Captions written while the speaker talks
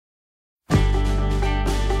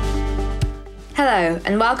Hello,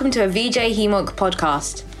 and welcome to a VJ Hem/Onc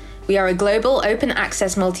podcast. We are a global open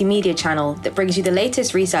access multimedia channel that brings you the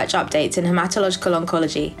latest research updates in hematological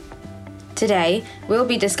oncology. Today, we'll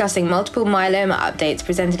be discussing multiple myeloma updates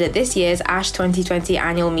presented at this year's ASH 2020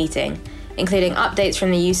 annual meeting, including updates from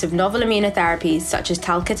the use of novel immunotherapies such as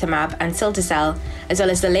talquetamab and cilta-cel, as well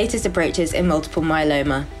as the latest approaches in multiple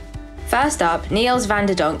myeloma. First up, Niels van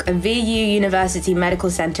der Donk of VU University Medical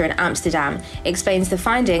Center in Amsterdam explains the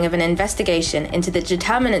finding of an investigation into the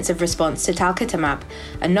determinants of response to talquetamab,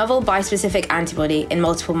 a novel bispecific antibody in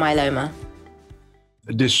multiple myeloma.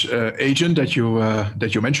 This agent that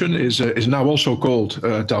you mentioned is now also called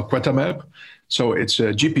talquetamab. So it's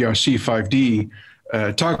a GPRC5D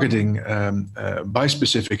targeting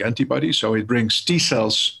bispecific antibody. So it brings T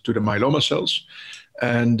cells to the myeloma cells.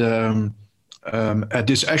 And at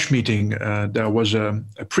this ASH meeting, there was a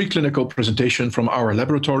preclinical presentation from our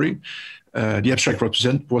laboratory. The abstract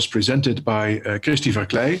was presented by Christy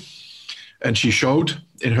Verkleij, and she showed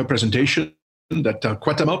in her presentation that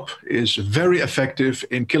talquetamab is very effective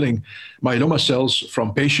in killing myeloma cells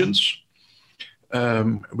from patients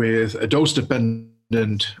with a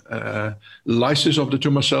dose-dependent lysis of the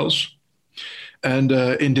tumor cells. And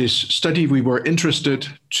in this study, we were interested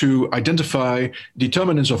to identify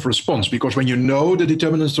determinants of response, because when you know the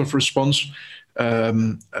determinants of response,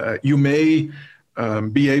 you may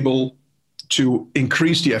be able to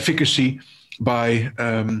increase the efficacy by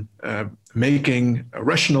making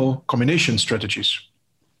rational combination strategies.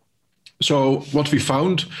 So what we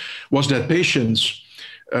found was that patients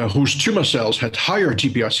whose tumor cells had higher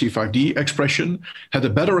GPRC5D expression had a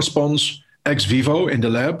better response ex vivo in the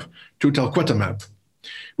lab to talquetamab.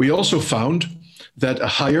 We also found that a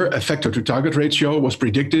higher effector to target ratio was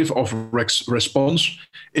predictive of response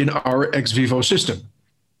in our ex vivo system.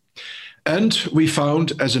 And we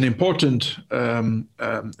found as an important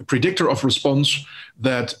predictor of response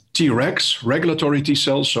that Tregs, regulatory T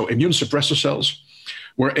cells, so immune suppressor cells,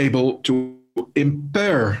 were able to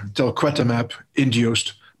impair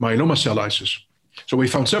talquetamab-induced myeloma cell lysis. So we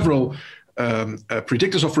found several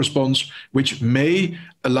predictors of response, which may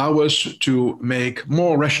allow us to make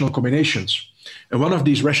more rational combinations. And one of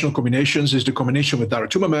these rational combinations is the combination with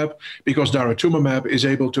daratumumab, because daratumumab is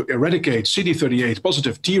able to eradicate CD38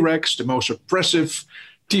 positive Tregs, the most suppressive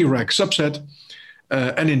Treg subset.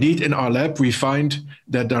 And indeed, in our lab, we find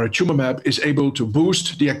that daratumumab is able to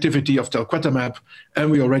boost the activity of talquetamab. And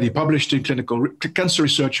we already published in Clinical Cancer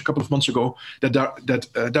Research a couple of months ago that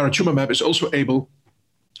daratumumab is also able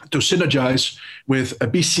to synergize with a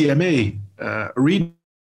BCMA,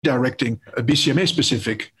 redirecting a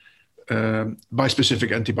BCMA-specific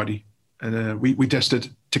bispecific antibody. And we tested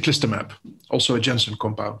teclistamab, also a Janssen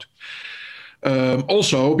compound.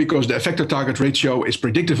 Also, because the effector target ratio is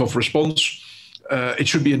predictive of response, it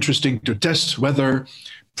should be interesting to test whether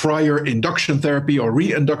prior induction therapy or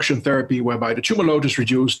reinduction therapy, whereby the tumor load is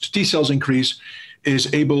reduced, T cells increase,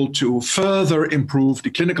 is able to further improve the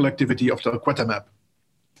clinical activity of talquetamab.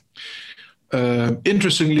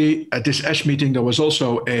 Interestingly, at this ASH meeting, there was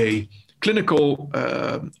also a clinical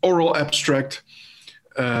oral abstract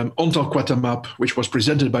on talquetamab, which was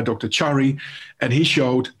presented by Dr. Chari, and he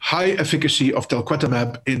showed high efficacy of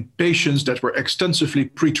talquetamab in patients that were extensively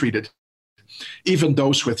pretreated, even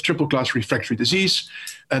those with triple-class refractory disease,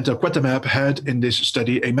 and talquetamab had in this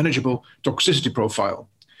study a manageable toxicity profile.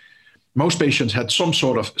 Most patients had some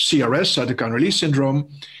sort of CRS, cytokine release syndrome,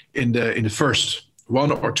 in the first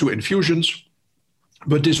 1 or 2 infusions,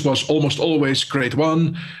 but this was almost always grade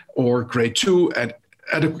 1 or grade 2, and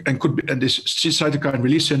this cytokine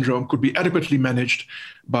release syndrome could be adequately managed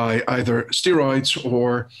by either steroids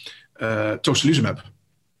or tocilizumab.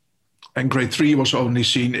 And grade 3 was only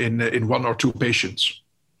seen in 1 or 2 patients.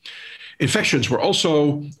 Infections were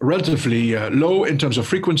also relatively low in terms of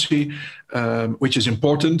frequency, which is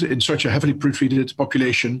important in such a heavily pretreated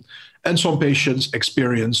population, and some patients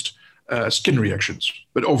experienced skin reactions.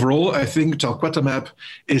 But overall, I think talquetamab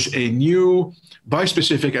is a new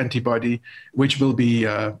bispecific antibody which will be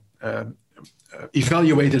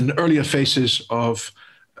evaluated in earlier phases of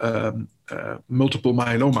multiple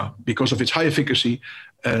myeloma because of its high efficacy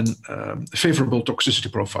and favorable toxicity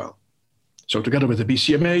profile. So together with the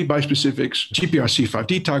BCMA bispecifics,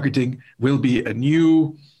 GPRC5D targeting will be a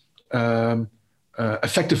new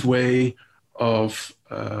effective way of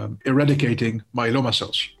eradicating myeloma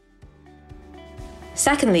cells.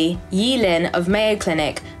 Secondly, Yi Lin of Mayo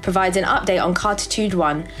Clinic provides an update on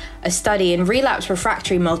CARTITUDE-1, a study in relapsed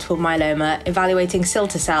refractory multiple myeloma evaluating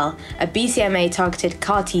cilta-cel, a BCMA-targeted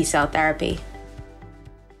CAR T-cell therapy.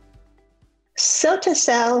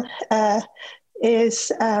 Cilta-cel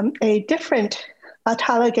is a different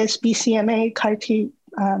autologous BCMA CAR T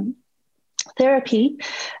therapy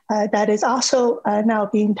that is also now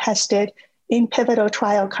being tested in pivotal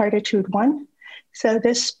trial CARTITUDE-1. So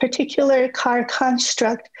this particular CAR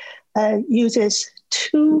construct uses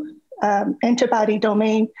two antibody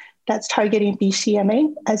domain that's targeting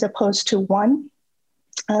BCMA as opposed to one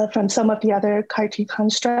from some of the other CAR T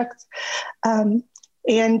constructs. Similarly,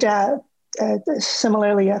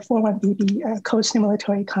 a 4-1BB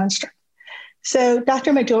co-stimulatory construct. So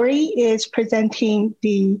Dr. Maduri is presenting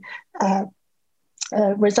the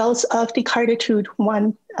results of the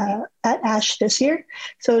CARTITUDE-1 at ASH this year.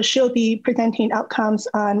 So she'll be presenting outcomes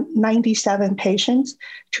on 97 patients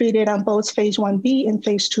treated on both phase 1B and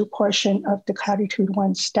phase 2 portion of the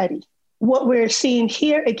CARTITUDE-1 study. What we're seeing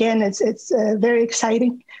here, again, it's a very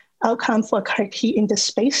exciting outcome for CAR T in this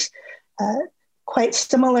space. Quite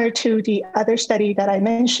similar to the other study that I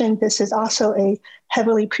mentioned, this is also a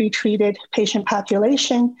heavily pretreated patient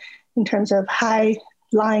population in terms of high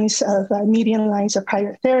lines of median lines of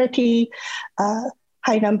prior therapy,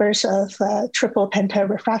 high numbers of triple penta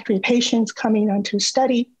refractory patients coming onto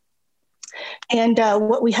study. And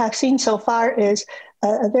what we have seen so far is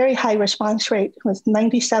a very high response rate with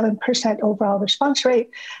 97% overall response rate,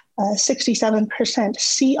 67%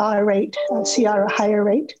 CR rate, CR or higher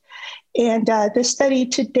rate. And this study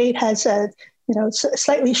to date has a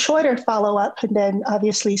slightly shorter follow-up than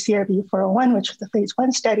obviously CRB-401, which was the phase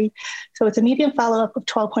 1 study. So it's a median follow-up of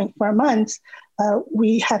 12.4 months.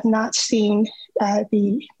 We have not seen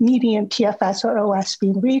the median PFS or OS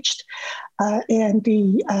being reached. And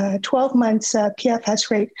the 12 months PFS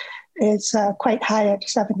rate is quite high at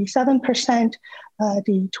 77%.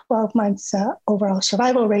 The 12 months overall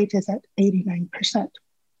survival rate is at 89%.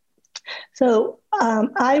 So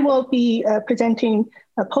I will be presenting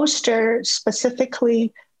a poster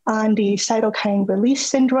specifically on the cytokine release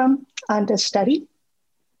syndrome on this study.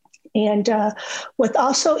 And what's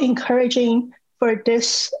also encouraging for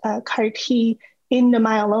this CAR T in the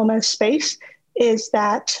myeloma space is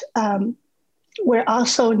that we're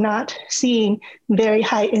also not seeing very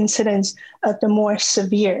high incidence of the more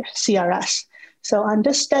severe CRS. So on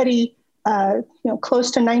this study,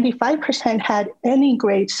 close to 95% had any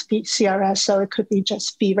grade CRS, so it could be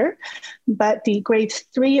just fever, but the grade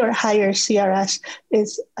 3 or higher CRS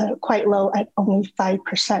is quite low at only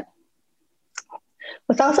 5%.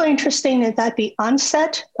 What's also interesting is that the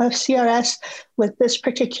onset of CRS with this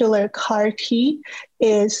particular CAR T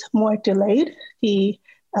is more delayed. The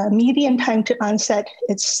median time to onset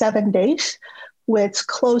is 7 days, with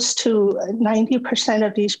close to 90%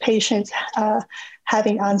 of these patients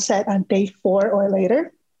having onset on day 4 or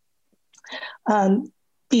later. The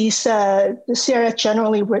CRS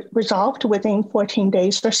generally resolved within 14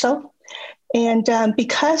 days or so. And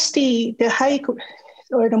because the high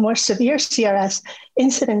or the more severe CRS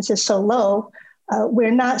incidence is so low,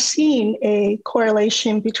 we're not seeing a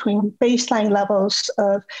correlation between baseline levels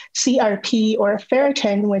of CRP or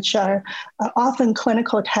ferritin, which are often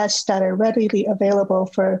clinical tests that are readily available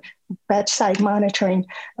for bedside monitoring.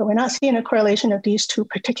 We're not seeing a correlation of these two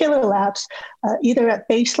particular labs, either at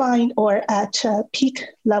baseline or at peak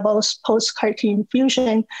levels post-CAR T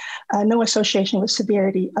infusion, no association with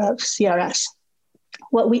severity of CRS.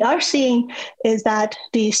 What we are seeing is that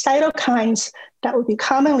the cytokines that would be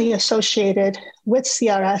commonly associated with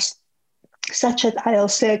CRS, such as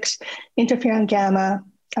IL-6, interferon gamma,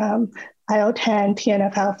 IL-10,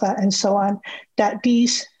 TNF-alpha, and so on, that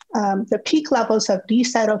these the peak levels of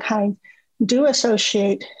these cytokines do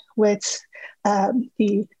associate with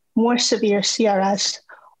the more severe CRS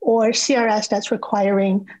or CRS that's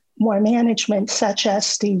requiring more management, such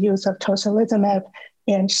as the use of tocilizumab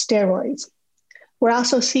and steroids. We're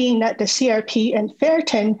also seeing that the CRP and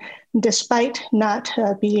ferritin, despite not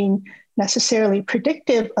being necessarily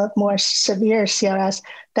predictive of more severe CRS,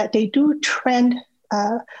 that they do trend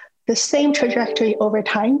the same trajectory over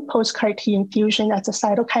time post-CAR T infusion as the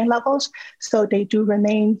cytokine levels. So they do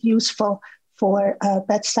remain useful for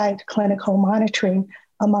bedside clinical monitoring,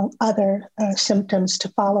 among other symptoms to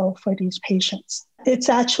follow for these patients. It's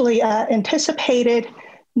actually anticipated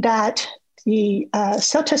that the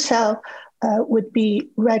cilta-cel would be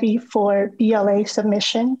ready for BLA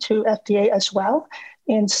submission to FDA as well.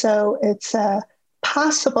 And so it's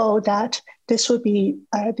possible that this would be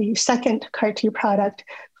the second CAR T product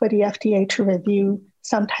for the FDA to review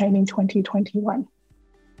sometime in 2021.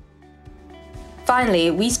 Finally,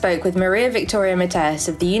 we spoke with Maria Victoria Mateus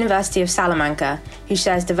of the University of Salamanca, who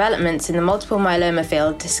shares developments in the multiple myeloma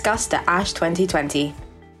field discussed at ASH 2020.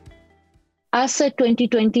 ASH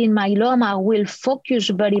 2020 in myeloma will focus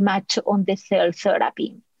very much on the cell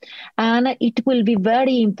therapy. And it will be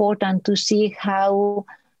very important to see how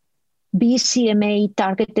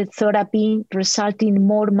BCMA-targeted therapy result in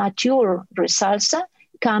more mature results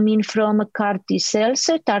coming from CAR T cells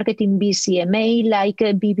targeting BCMA like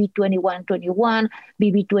BB2121,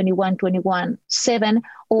 BB2121-7,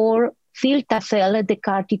 or Filtafel, the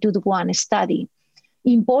CARTITUDE-1 study.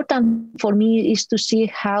 Important for me is to see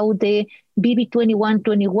how the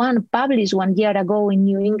BB2121 published 1 year ago in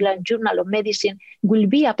New England Journal of Medicine will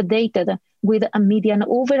be updated with a median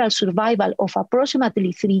overall survival of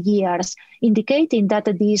approximately 3 years, indicating that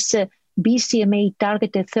this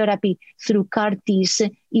BCMA-targeted therapy through CAR-Ts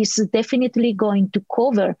is definitely going to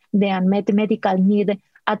cover the unmet medical need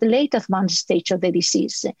at late advanced stage of the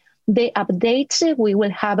disease. The updates we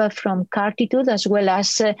will have from CARTITUDE as well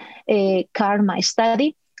as CARMA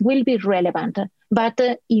study will be relevant, but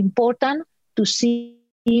important to see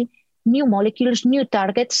new molecules, new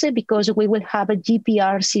targets, because we will have a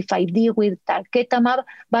GPRC5D with talquetamab,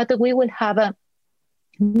 but we will have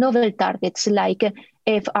novel targets like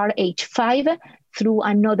FRH5 through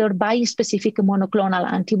another bispecific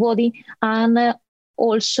monoclonal antibody, and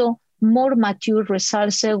also more mature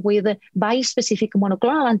results with bispecific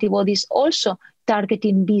monoclonal antibodies also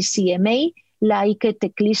targeting BCMA, like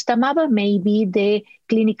teclistamab, may be the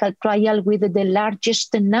clinical trial with the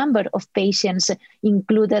largest number of patients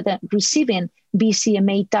included receiving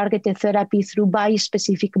BCMA-targeted therapy through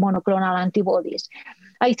bispecific monoclonal antibodies.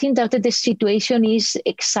 I think that the situation is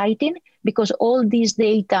exciting because all these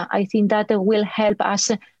data, I think that will help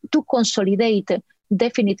us to consolidate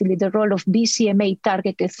definitely the role of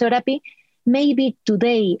BCMA-targeted therapy, maybe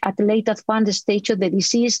today at late advanced stage of the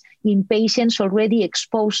disease in patients already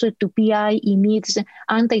exposed to PI, IMiDs,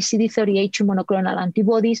 anti-CD38 monoclonal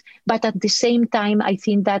antibodies. But at the same time, I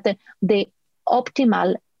think that the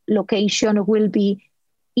optimal location will be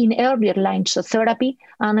in earlier lines of therapy,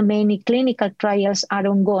 and many clinical trials are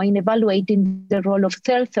ongoing evaluating the role of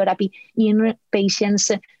cell therapy in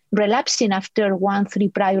patients relapsing after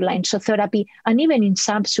 1-3 prior lines of therapy, and even in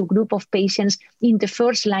some subgroup of patients in the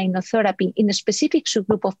first line of therapy, in a specific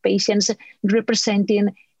subgroup of patients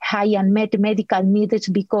representing high unmet medical needs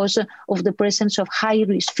because of the presence of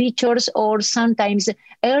high-risk features or sometimes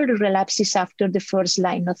early relapses after the first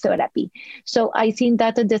line of therapy. So I think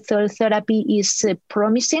that the cell therapy is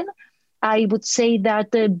promising. I would say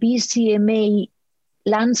that the BCMA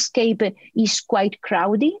landscape is quite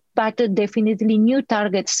crowded, but definitely new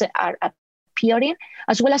targets are appearing,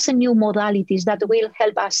 as well as new modalities that will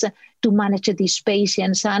help us to manage these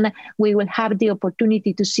patients. And we will have the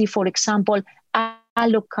opportunity to see, for example,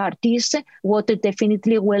 allo-CAR-Ts, what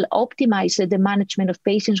definitely will optimize the management of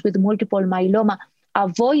patients with multiple myeloma,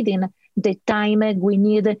 avoiding the time we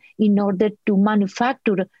need in order to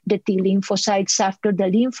manufacture the T lymphocytes after the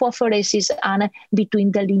lymphoapheresis and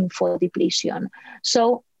between the lymphodepletion.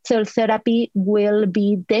 So cell therapy will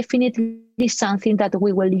be definitely something that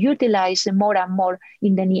we will utilize more and more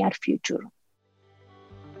in the near future.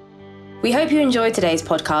 We hope you enjoyed today's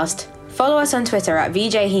podcast. Follow us on Twitter at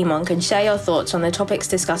VJHemonc and share your thoughts on the topics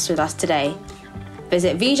discussed with us today.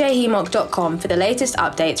 Visit vjhemonc.com for the latest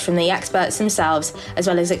updates from the experts themselves, as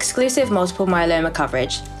well as exclusive multiple myeloma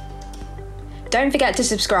coverage. Don't forget to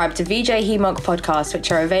subscribe to VJ Hemonc podcasts,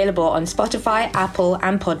 which are available on Spotify, Apple,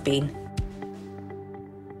 and Podbean.